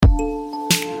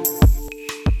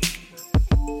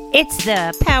It's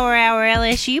the Power Hour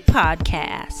LSU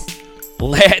podcast.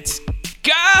 Let's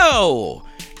go!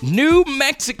 New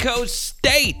Mexico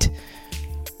State.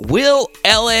 Will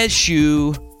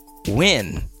LSU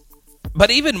win?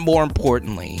 But even more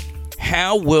importantly,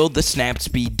 how will the snaps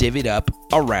be divvied up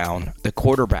around the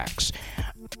quarterbacks?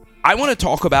 I want to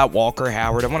talk about Walker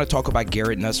Howard. I want to talk about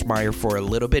Garrett Nussmeier for a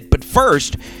little bit. But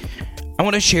first, I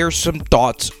want to share some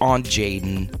thoughts on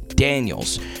Jayden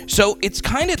Daniels. So it's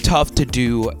kind of tough to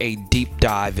do a deep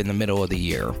dive in the middle of the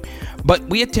year, but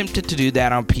we attempted to do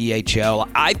that on PHL.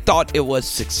 I thought it was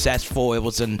successful. It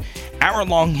was an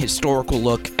hour-long historical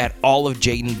look at all of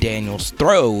Jayden Daniels'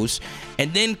 throws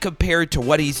and then compared to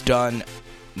what he's done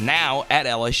now at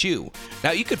LSU.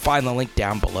 Now, you could find the link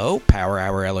down below, Power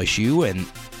Hour LSU, and,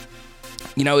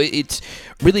 you know, it's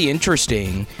really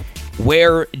interesting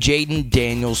where Jayden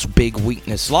Daniels' big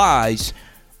weakness lies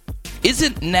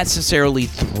isn't necessarily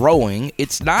throwing,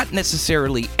 it's not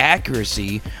necessarily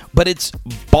accuracy, but it's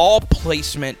ball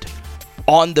placement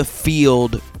on the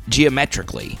field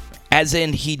geometrically. As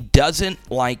in, he doesn't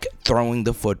like throwing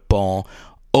the football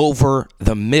over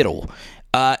the middle.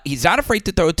 He's not afraid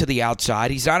to throw it to the outside.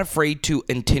 He's not afraid to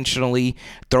intentionally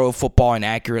throw a football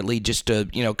inaccurately just to,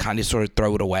 kind of sort of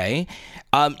throw it away.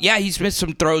 Yeah, he's missed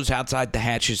some throws outside the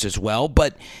hatches as well,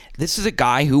 but this is a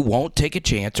guy who won't take a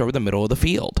chance over the middle of the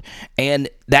field. And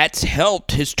that's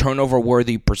helped his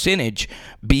turnover-worthy percentage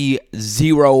be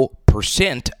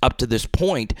 0% up to this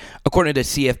point, according to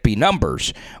CFB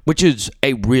numbers, which is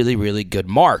a really, really good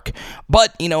mark.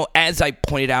 But, as I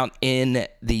pointed out in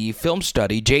the film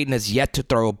study, Jayden has yet to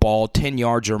throw a ball 10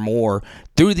 yards or more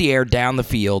through the air down the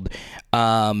field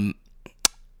to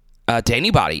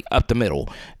anybody up the middle.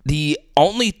 The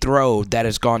only throw that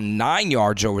has gone 9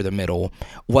 yards over the middle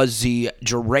was the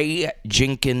Jare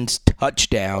Jenkins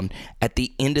touchdown at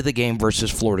the end of the game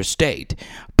versus Florida State.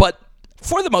 But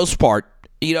for the most part,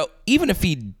 even if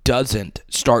he doesn't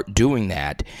start doing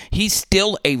that, he's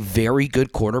still a very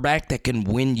good quarterback that can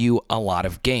win you a lot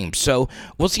of games. So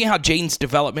we'll see how Jayden's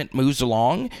development moves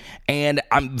along, and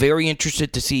I'm very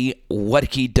interested to see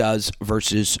what he does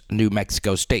versus New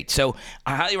Mexico State. So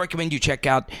I highly recommend you check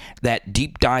out that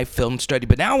deep dive film study.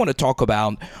 But now I want to talk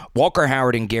about Walker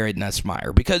Howard and Garrett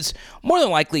Nussmeier, because more than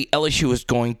likely LSU is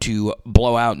going to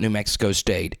blow out New Mexico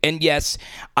State. And yes,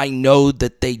 I know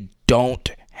that they don't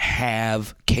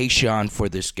have Kayshawn for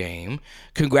this game.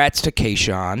 Congrats to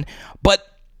Kayshawn. But,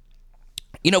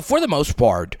 for the most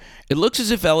part, it looks as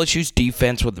if LSU's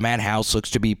defense with Matt House looks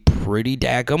to be pretty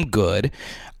daggum good.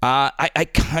 I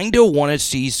kind of want to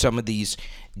see some of these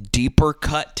deeper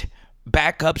cut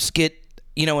backups get,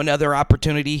 another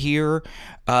opportunity here.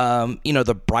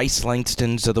 The Bryce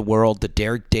Langstons of the world, the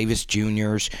Derek Davis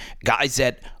Jr.'s, guys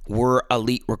that were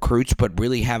elite recruits but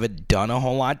really haven't done a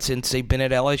whole lot since they've been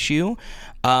at LSU.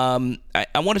 I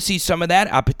want to see some of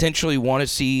that. I potentially want to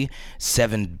see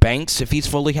Seven Banks if he's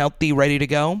fully healthy, ready to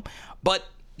go. But,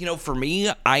 for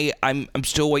me, I'm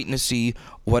still waiting to see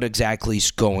what exactly is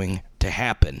going to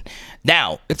happen.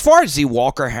 Now, as far as the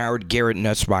Walker Howard, Garrett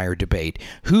Nussmeier debate,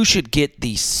 who should get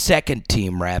the second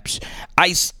team reps,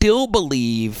 I still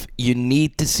believe you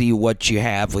need to see what you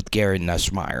have with Garrett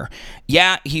Nussmeier.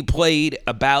 Yeah, he played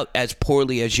about as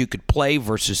poorly as you could play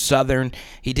versus Southern.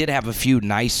 He did have a few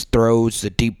nice throws.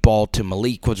 The deep ball to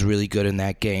Malik was really good in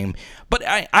that game. But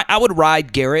I would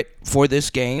ride Garrett for this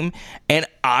game. And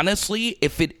honestly,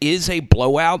 if it is a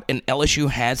blowout and LSU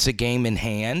has the game in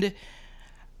hand,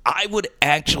 I would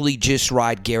actually just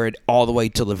ride Garrett all the way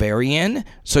to the very end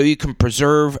so you can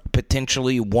preserve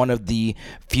potentially one of the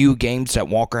few games that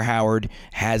Walker Howard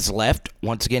has left.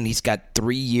 Once again, he's got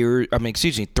 3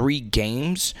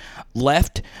 games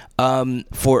left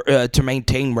to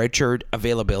maintain redshirt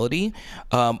availability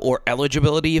or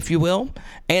eligibility, if you will.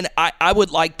 And I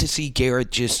would like to see Garrett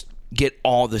just get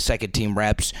all the second team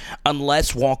reps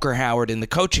unless Walker Howard and the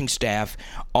coaching staff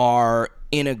are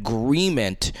in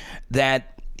agreement that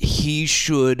he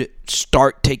should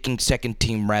start taking second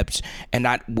team reps and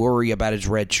not worry about his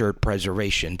redshirt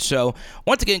preservation. So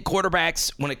once again,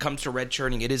 quarterbacks, when it comes to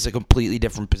redshirting, it is a completely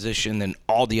different position than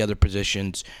all the other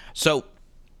positions. So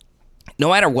no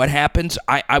matter what happens,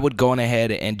 I would go on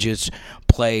ahead and just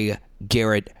play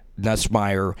Garrett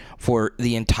Nussmeier for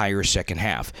the entire second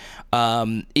half.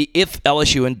 If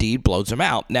LSU indeed blows him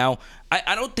out. Now,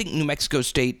 I don't think New Mexico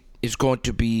State is going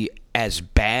to be as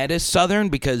bad as Southern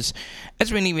because,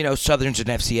 as many of you know, Southern's an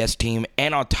FCS team,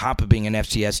 and on top of being an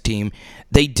FCS team,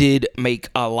 they did make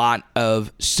a lot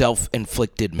of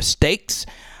self-inflicted mistakes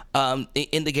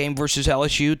in the game versus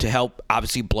LSU to help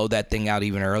obviously blow that thing out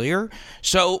even earlier.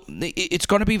 So it's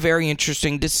going to be very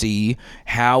interesting to see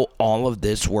how all of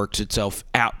this works itself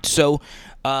out. So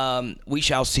we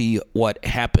shall see what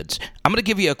happens. I'm going to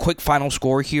give you a quick final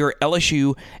score here.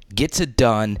 LSU gets it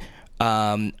done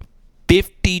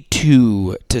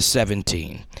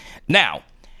 52-17. Now,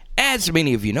 as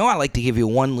many of you know, I like to give you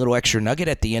one little extra nugget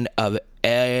at the end of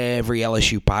every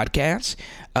LSU podcast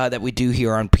that we do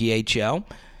here on PHL.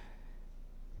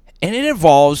 And it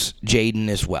involves Jayden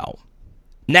as well.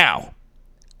 Now,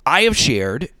 I have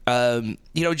shared,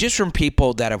 just from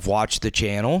people that have watched the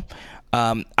channel,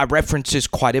 I reference this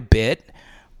quite a bit,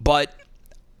 but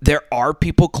there are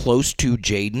people close to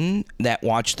Jayden that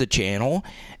watch the channel,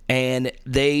 and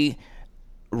they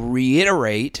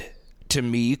reiterate to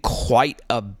me quite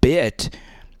a bit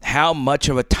how much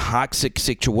of a toxic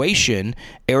situation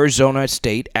Arizona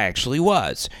State actually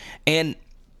was. And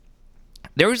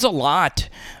there was a lot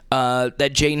that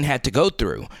Jayden had to go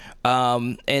through.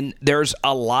 And there's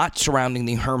a lot surrounding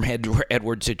the Herm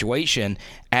Edwards situation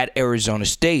at Arizona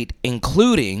State,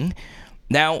 including,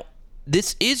 now,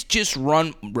 this is just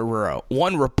one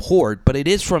report, but it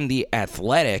is from The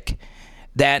Athletic,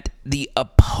 that the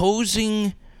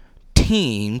opposing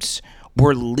teams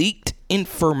were leaked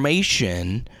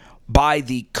information by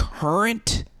the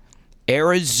current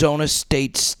Arizona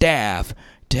State staff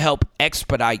to help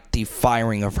expedite the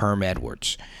firing of Herm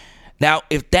Edwards. Now,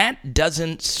 if that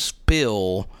doesn't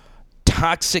spill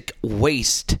toxic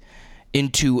waste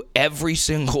into every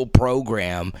single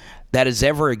program that has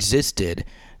ever existed,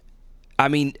 I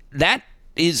mean, that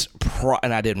is,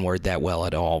 and I didn't word that well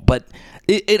at all, but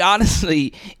it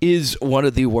honestly is one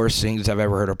of the worst things I've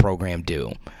ever heard a program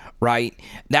do, right?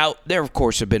 Now, there, of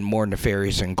course, have been more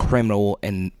nefarious and criminal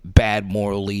and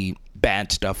morally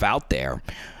bad stuff out there.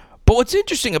 But what's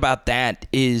interesting about that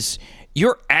is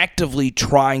you're actively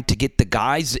trying to get the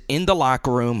guys in the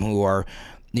locker room who are,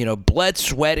 blood,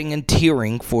 sweating, and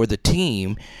tearing for the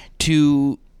team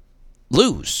to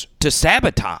lose, to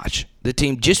sabotage the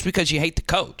team just because you hate the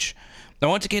coach. Now,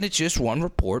 once again, it's just one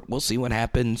report. We'll see what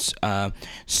happens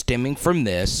stemming from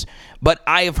this. But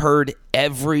I have heard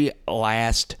every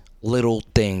last little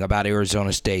thing about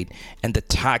Arizona State and the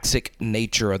toxic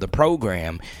nature of the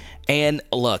program. And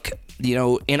look,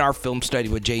 in our film study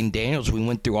with Jayden Daniels, we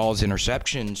went through all his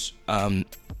interceptions. And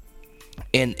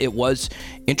it was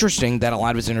interesting that a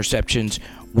lot of his interceptions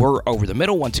were over the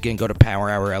middle. Once again, go to Power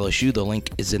Hour LSU. The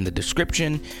link is in the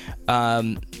description.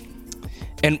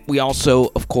 And we also,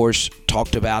 of course,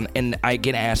 talked about, and I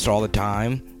get asked all the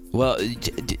time, well,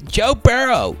 Joe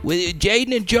Burrow,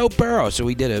 Jayden and Joe Burrow. So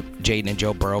we did a Jayden and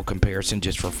Joe Burrow comparison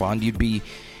just for fun. You'd be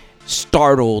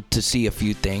startled to see a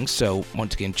few things. So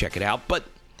once again, check it out. But,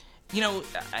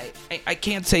 I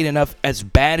can't say it enough. As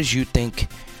bad as you think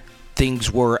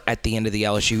things were at the end of the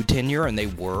LSU tenure, and they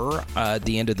were at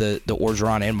the end of the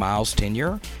Orgeron and Miles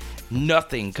tenure,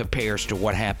 nothing compares to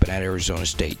what happened at Arizona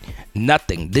State.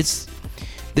 Nothing. This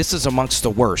is amongst the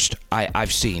worst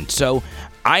I've seen. So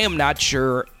I am not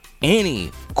sure any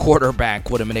quarterback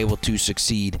would have been able to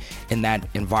succeed in that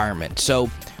environment. So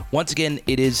once again,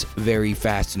 it is very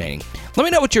fascinating. Let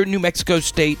me know what your New Mexico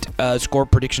State score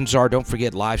predictions are. Don't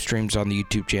forget live streams on the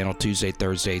YouTube channel Tuesday,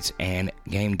 Thursdays, and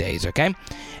game days, okay?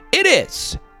 It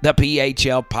is the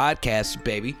PHL Podcast,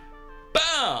 baby.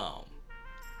 Boom!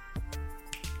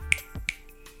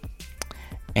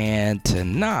 And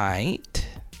tonight,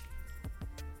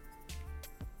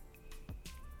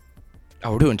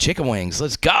 we're doing chicken wings.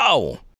 Let's go!